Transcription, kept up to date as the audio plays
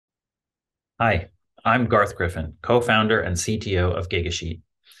Hi, I'm Garth Griffin, co-founder and CTO of Gigasheet.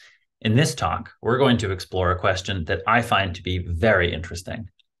 In this talk, we're going to explore a question that I find to be very interesting.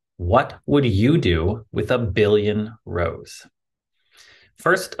 What would you do with a billion rows?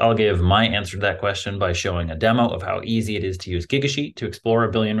 First, I'll give my answer to that question by showing a demo of how easy it is to use Gigasheet to explore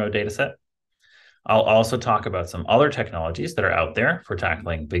a billion row dataset. I'll also talk about some other technologies that are out there for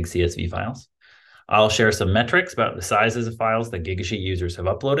tackling big CSV files. I'll share some metrics about the sizes of files that Gigasheet users have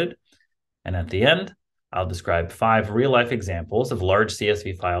uploaded. And at the end, I'll describe 5 real-life examples of large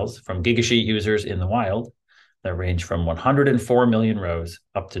CSV files from Gigasheet users in the wild that range from 104 million rows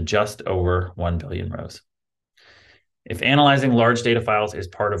up to just over 1 billion rows. If analyzing large data files is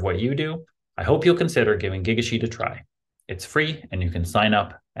part of what you do, I hope you'll consider giving Gigasheet a try. It's free, and you can sign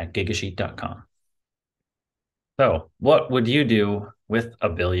up at gigasheet.com. So, what would you do with a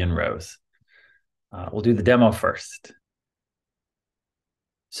billion rows? We'll do the demo first.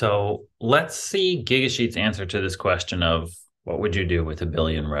 So let's see Gigasheet's answer to this question of what would you do with a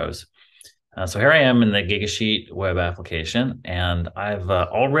billion rows? So here I am in the Gigasheet web application, and I've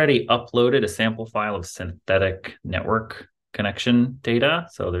already uploaded a sample file of synthetic network connection data.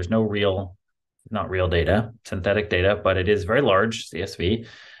 So there's no real, not real data, synthetic data, but it is very large CSV.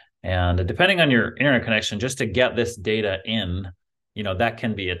 And depending on your internet connection, just to get this data in, that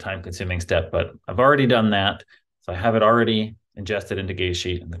can be a time-consuming step, but I've already done that. So I have it already ingested into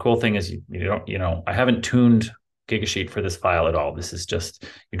Gigasheet. And the cool thing is I haven't tuned Gigasheet for this file at all. This is just,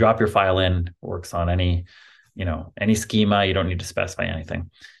 you drop your file in, works on any schema. You don't need to specify anything.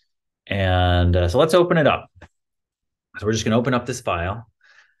 And so let's open it up. So we're just going to open up this file.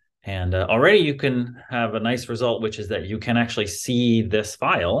 And already you can have a nice result, which is that you can actually see this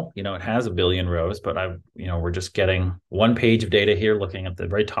file. It has a billion rows, but we're just getting one page of data here, looking at the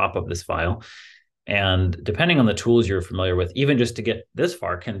very top of this file. And depending on the tools you're familiar with, even just to get this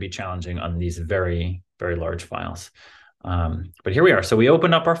far can be challenging on these very, very large files. But here we are. So we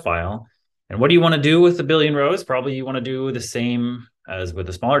open up our file. And what do you want to do with a billion rows? Probably you want to do the same as with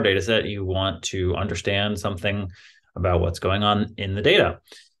a smaller data set. You want to understand something about what's going on in the data.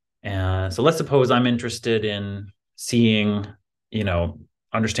 And so let's suppose I'm interested in seeing,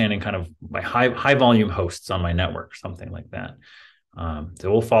 understanding kind of my high volume hosts on my network, something like that. So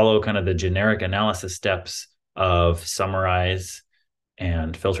we'll follow kind of the generic analysis steps of summarize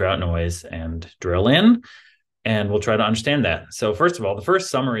and filter out noise and drill in, and we'll try to understand that. So first of all, the first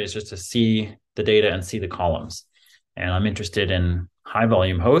summary is just to see the data and see the columns. And I'm interested in high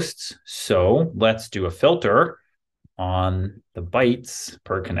volume hosts. So let's do a filter on the bytes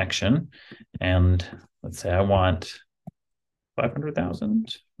per connection. And let's say I want 500,000,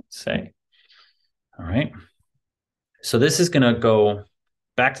 let's say. All right. So this is going to go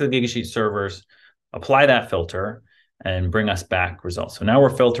back to the Gigasheet servers, apply that filter, and bring us back results. So now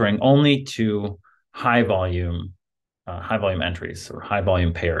we're filtering only to high volume entries or high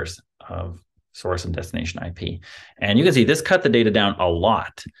volume pairs of source and destination IP. And you can see this cut the data down a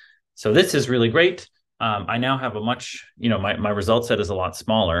lot. So this is really great. I now have a much, my result set is a lot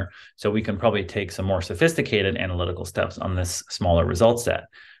smaller. So we can probably take some more sophisticated analytical steps on this smaller result set.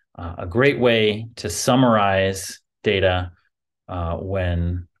 A great way to summarize data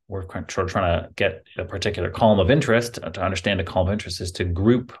when we're trying to get a particular column of interest. To understand a column of interest is to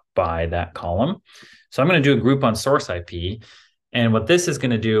group by that column. So I'm going to do a group on source IP. And what this is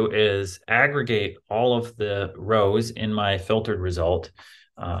going to do is aggregate all of the rows in my filtered result,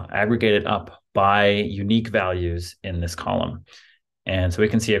 aggregate it up by unique values in this column. And so we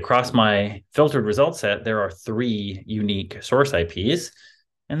can see across my filtered result set, there are 3 unique source IPs,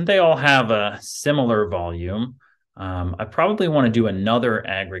 and they all have a similar volume. I probably want to do another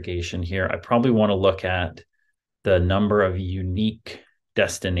aggregation here. I probably want to look at the number of unique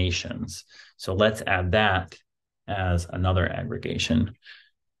destinations. So let's add that as another aggregation.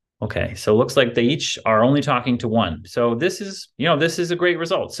 Okay, so it looks like they each are only talking to one. So this is a great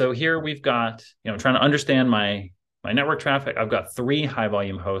result. So here we've got, trying to understand my network traffic. I've got 3 high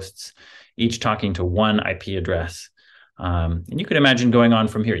volume hosts, each talking to one IP address. And you could imagine going on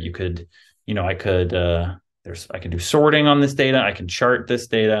from here. You could, I can do sorting on this data. I can chart this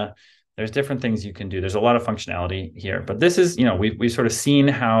data. There's different things you can do. There's a lot of functionality here, but this is, we've sort of seen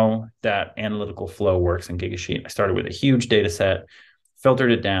how that analytical flow works in Gigasheet. I started with a huge data set,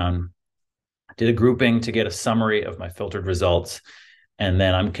 filtered it down, did a grouping to get a summary of my filtered results, and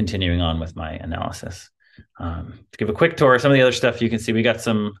then I'm continuing on with my analysis. To give a quick tour, some of the other stuff you can see, we got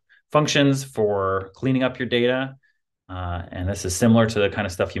some functions for cleaning up your data. And this is similar to the kind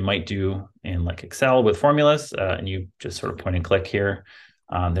of stuff you might do in like Excel with formulas, and you just sort of point and click here.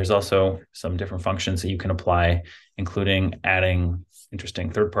 There's also some different functions that you can apply, including adding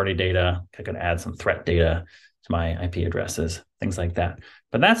interesting third-party data. I could add some threat data to my IP addresses, things like that.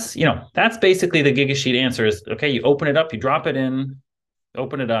 But that's, that's basically the Gigasheet answer is, okay, you open it up, you drop it in,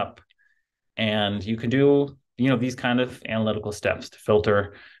 open it up, and you can do, these kind of analytical steps to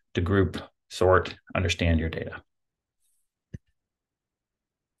filter, to group, sort, understand your data.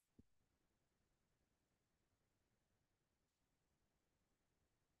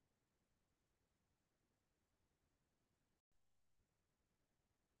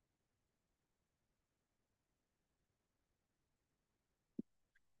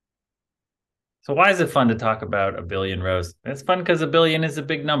 So why is it fun to talk about a billion rows? It's fun because a billion is a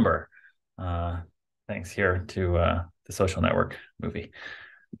big number. Thanks here to the Social Network movie.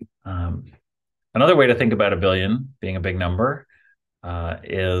 Another way to think about a billion being a big number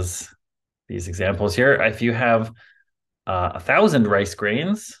is these examples here. If you have 1,000 rice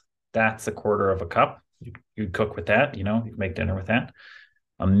grains, that's a quarter of a cup. You'd cook with that, you make dinner with that.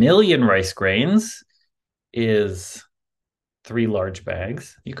 1,000,000 rice grains is 3 large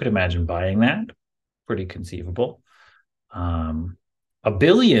bags. You could imagine buying that. Pretty conceivable.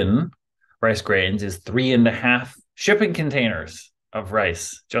 1,000,000,000 rice grains is 3.5 shipping containers of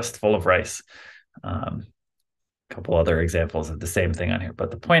rice, just full of rice. A couple other examples of the same thing on here. But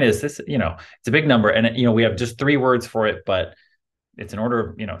the point is this, it's a big number. And, we have just 3 words for it, but it's an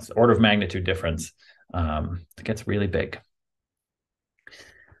order of, it's an order of magnitude difference. It gets really big.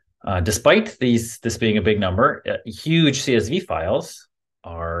 Despite this being a big number, huge CSV files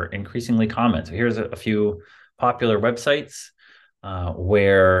are increasingly common. So here's a few popular websites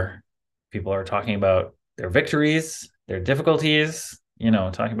where people are talking about their victories, their difficulties,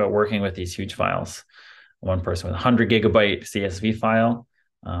 talking about working with these huge files. One person with a 100 gigabyte CSV file,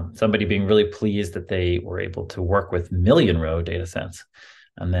 somebody being really pleased that they were able to work with million row data sets.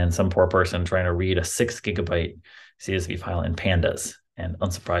 And then some poor person trying to read a 6 gigabyte CSV file in pandas and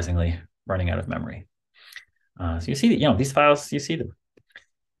unsurprisingly running out of memory. So you see, these files, you see them.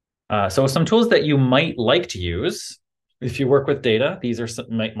 So some tools that you might like to use if you work with data, these are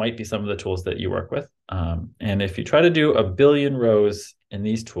might be some of the tools that you work with. And if you try to do a billion rows in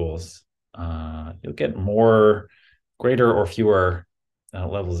these tools, you'll get greater or fewer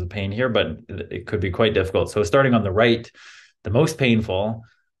levels of pain here, but it could be quite difficult. So starting on the right, the most painful,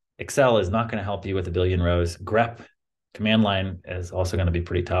 Excel is not going to help you with a billion rows. grep, command line, is also going to be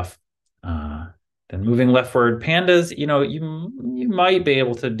pretty tough. Then moving leftward, pandas, you might be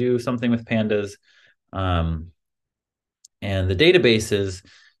able to do something with pandas. And the databases,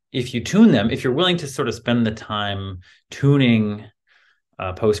 if you tune them, if you're willing to sort of spend the time tuning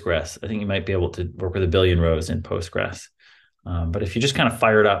Postgres, I think you might be able to work with a billion rows in Postgres. But if you just kind of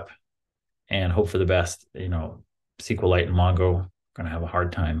fire it up and hope for the best, SQLite and Mongo are going to have a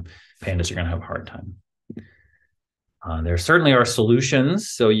hard time. Pandas are going to have a hard time. There certainly are solutions.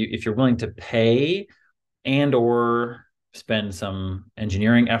 So if you're willing to pay and or spend some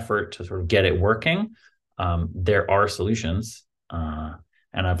engineering effort to sort of get it working, there are solutions.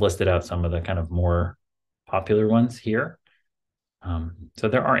 And I've listed out some of the kind of more popular ones here. So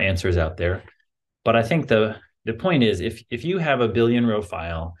there are answers out there. But I think the point is, if you have a billion row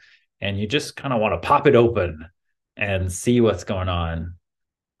file and you just kind of want to pop it open and see what's going on,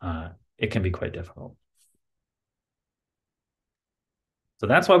 it can be quite difficult. So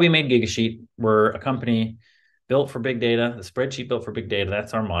that's why we made Gigasheet. We're a company built for big data, the spreadsheet built for big data.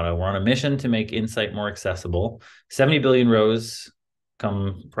 That's our motto. We're on a mission to make insight more accessible. 70 billion rows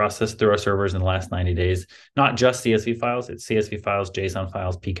come processed through our servers in the last 90 days. Not just CSV files, it's CSV files, JSON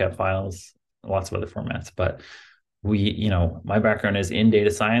files, PCAP files, lots of other formats. But my background is in data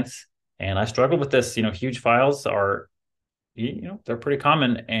science, and I struggled with this. Huge files are, they're pretty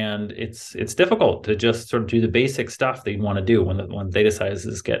common, and it's difficult to just sort of do the basic stuff that you want to do when data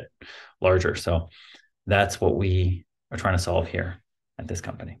sizes get larger. So that's what we are trying to solve here at this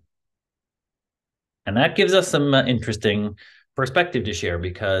company. And that gives us some interesting perspective to share,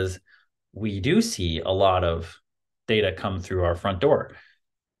 because we do see a lot of data come through our front door.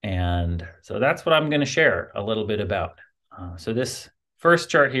 And so that's what I'm going to share a little bit about. So this first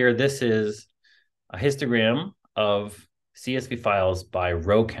chart here, this is a histogram of CSV files by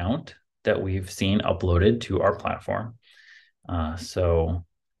row count that we've seen uploaded to our platform. So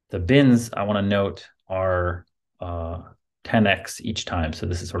the bins, I want to note, are 10x each time. So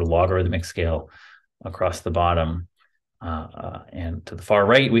this is sort of logarithmic scale across the bottom. And to the far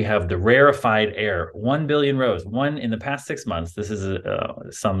right, we have the rarefied air, 1 billion rows, one in the past 6 months. This is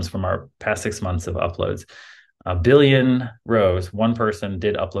sums from our past 6 months of uploads. A billion rows, one person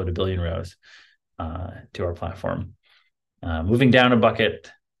did upload a billion rows to our platform. Moving down a bucket,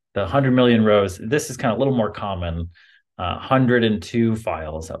 the 100 million rows, this is kind of a little more common. 102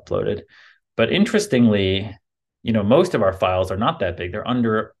 files uploaded. But interestingly, most of our files are not that big. They're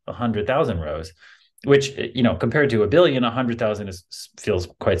under 100,000 rows, which, compared to a billion, 100,000 feels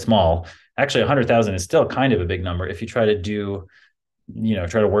quite small. Actually, 100,000 is still kind of a big number. If you try to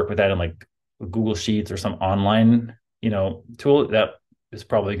work with that in like Google Sheets or some online, tool, that is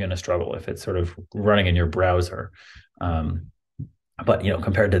probably going to struggle if it's sort of running in your browser. But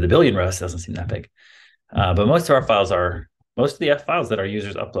compared to the billion rows, it doesn't seem that big. But most of the files that our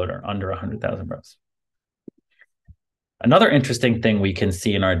users upload are under 100,000 rows. Another interesting thing we can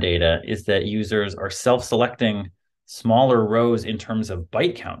see in our data is that users are self-selecting smaller rows in terms of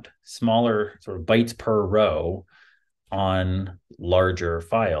byte count, smaller sort of bytes per row on larger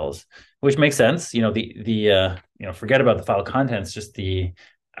files, which makes sense. Forget about the file contents, just the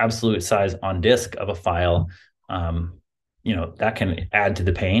absolute size on disk of a file. That can add to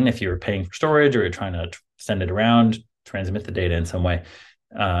the pain if you're paying for storage or you're trying to send it around, transmit the data in some way.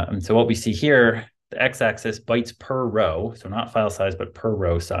 And so what we see here, the x-axis, bytes per row, so not file size, but per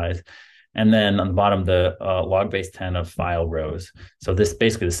row size. And then on the bottom, the log base 10 of file rows. So this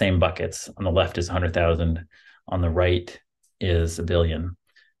basically the same buckets. On the left is 100,000. On the right is a billion.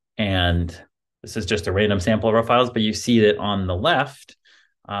 And this is just a random sample of our files, but you see that on the left,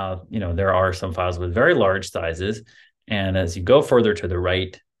 there are some files with very large sizes. And as you go further to the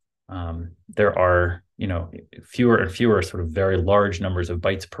right, there are, fewer and fewer sort of very large numbers of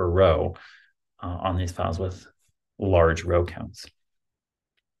bytes per row on these files with large row counts.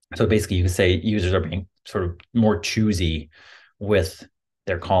 So basically, you could say users are being sort of more choosy with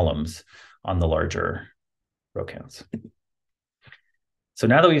their columns on the larger row counts. So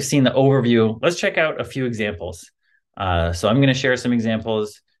now that we've seen the overview, let's check out a few examples. So I'm going to share some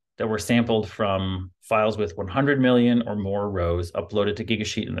examples that were sampled from files with 100 million or more rows uploaded to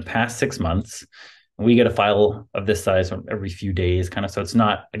Gigasheet in the past 6 months. And we get a file of this size every few days, kind of. So it's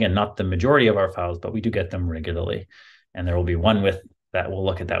not the majority of our files, but we do get them regularly. And there will be one with that. We'll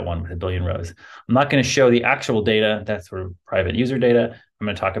look at that one with a billion rows. I'm not going to show the actual data. That's sort of private user data. I'm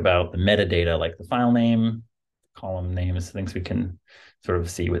going to talk about the metadata, like the file name, column names, things we can sort of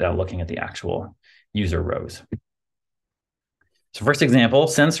see without looking at the actual user rows. So first example,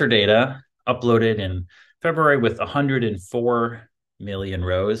 sensor data uploaded in February with 104 million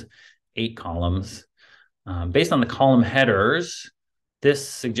rows, 8 columns. Based on the column headers, this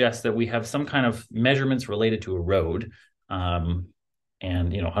suggests that we have some kind of measurements related to a road, and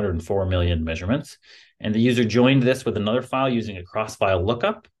 104 million measurements. And the user joined this with another file using a cross-file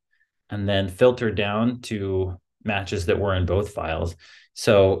lookup, and then filtered down to matches that were in both files.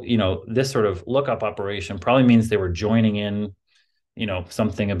 So, this sort of lookup operation probably means they were joining in,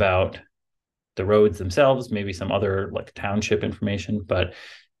 something about the roads themselves, maybe some other like township information. But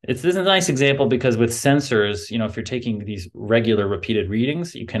this is a nice example because with sensors, if you're taking these regular repeated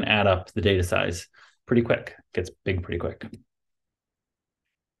readings, you can add up the data size pretty quick. It gets big pretty quick.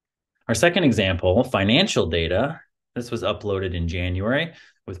 Our second example, financial data. This was uploaded in January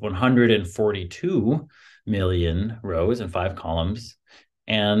with 142 million rows and 5 columns.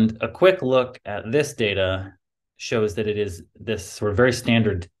 And a quick look at this data shows that it is this sort of very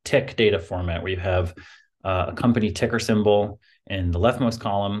standard tick data format where you have a company ticker symbol in the leftmost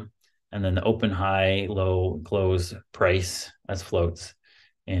column, and then the open, high, low, close price as floats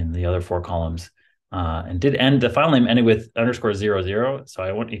in the other 4 columns. And the file name ended with _00.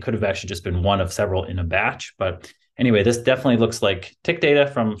 So it could have actually just been one of several in a batch. But anyway, this definitely looks like tick data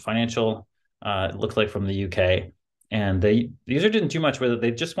from financial. It looks like from the UK. And the user didn't do much with it.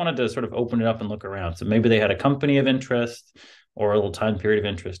 They just wanted to sort of open it up and look around. So maybe they had a company of interest or a little time period of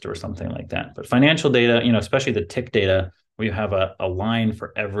interest or something like that. But financial data, especially the tick data, where you have a line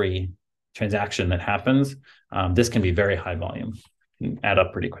for every transaction that happens, this can be very high volume, add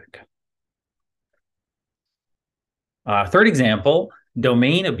up pretty quick. Third example,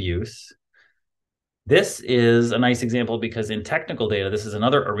 domain abuse. This is a nice example because in technical data, this is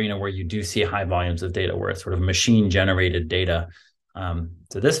another arena where you do see high volumes of data, where it's sort of machine-generated data.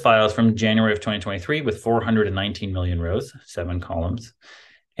 So this file is from January of 2023 with 419 million rows, 7 columns.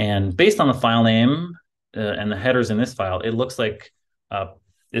 And based on the file name and the headers in this file, it looks like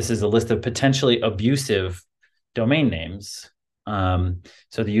this is a list of potentially abusive domain names.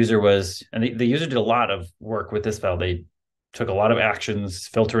 So the user the user did a lot of work with this file. They took a lot of actions,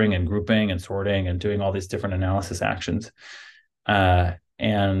 filtering and grouping and sorting and doing all these different analysis actions. So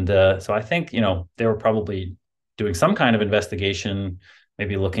I think, they were probably doing some kind of investigation,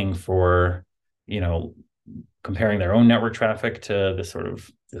 maybe looking for, comparing their own network traffic to this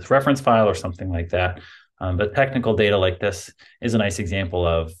reference file or something like that. But technical data like this is a nice example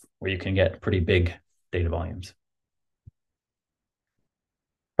of where you can get pretty big data volumes.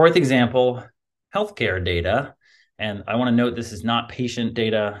 Fourth example, healthcare data. And I want to note this is not patient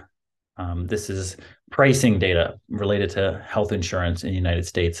data. This is pricing data related to health insurance in the United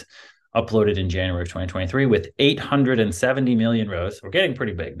States, uploaded in January of 2023 with 870 million rows. We're getting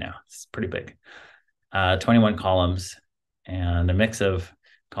pretty big now. It's pretty big. 21 columns and a mix of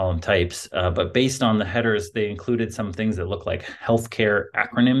column types. But based on the headers, they included some things that look like healthcare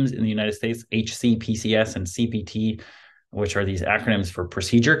acronyms in the United States, HC, PCS, and CPT, which are these acronyms for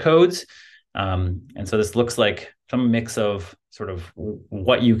procedure codes. And so this looks like some mix of sort of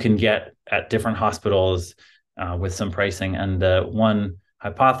what you can get at different hospitals with some pricing. And one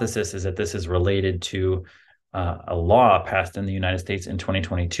hypothesis is that this is related to a law passed in the United States in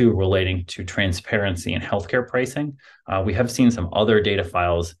 2022 relating to transparency in healthcare pricing. We have seen some other data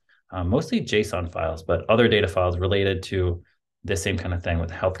files, mostly JSON files, but other data files related to the same kind of thing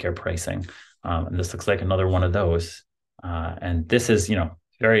with healthcare pricing. And this looks like another one of those. And this is,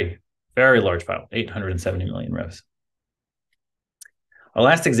 very, very large file, 870 million rows. Our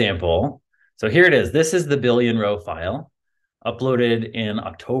last example. So here it is. This is the billion row file uploaded in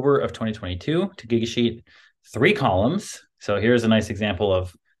October of 2022 to Gigasheet, 3 columns. So here's a nice example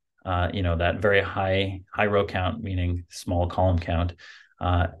of, that very high row count, meaning small column count.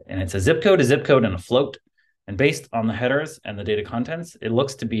 And it's a zip code, and a float. And based on the headers and the data contents, it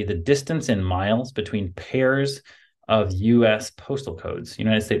looks to be the distance in miles between pairs of U.S. postal codes,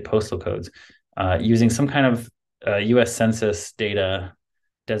 United States postal codes, using some kind of U.S. Census data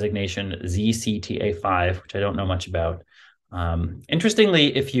designation ZCTA5, which I don't know much about.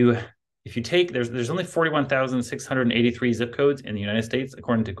 Interestingly, if you take, there's only 41,683 zip codes in the United States,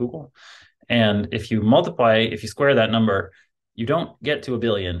 according to Google. And if you square that number, you don't get to a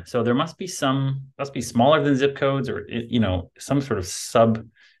billion. So there must be smaller than zip codes, or, some sort of sub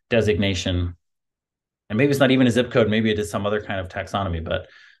designation. And maybe it's not even a zip code, maybe it is some other kind of taxonomy, but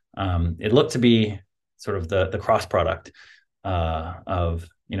it looked to be sort of the cross product of,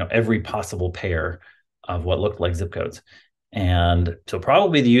 every possible pair of what looked like zip codes. And so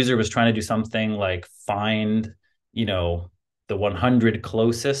probably the user was trying to do something like find, the 100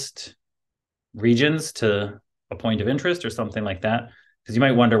 closest regions to a point of interest or something like that. Because you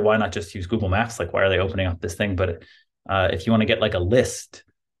might wonder, why not just use Google Maps? Like, why are they opening up this thing? But if you want to get like the list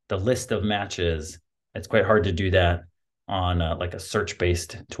of matches, it's quite hard to do that on like a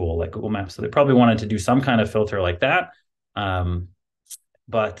search-based tool like Google Maps. So they probably wanted to do some kind of filter like that.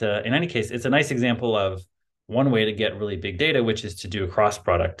 But in any case, it's a nice example of one way to get really big data, which is to do a cross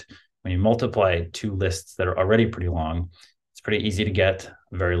product. When you multiply 2 lists that are already pretty long, it's pretty easy to get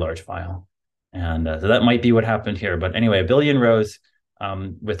a very large file. And so that might be what happened here. But anyway, a billion rows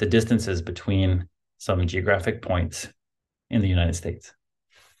with the distances between some geographic points in the United States.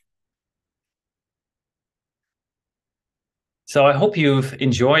 So I hope you've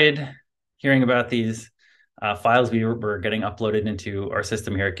enjoyed hearing about these files we were getting uploaded into our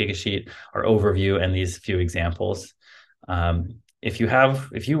system here at Gigasheet, our overview, and these few examples. If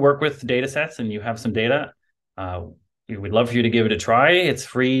you work with data sets and you have some data, we would love for you to give it a try. It's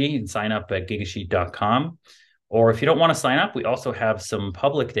free. You can sign up at gigasheet.com. Or if you don't want to sign up, we also have some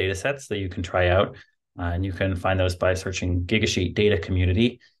public data sets that you can try out. And you can find those by searching Gigasheet Data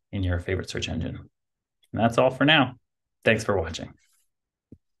Community in your favorite search engine. And that's all for now. Thanks for watching.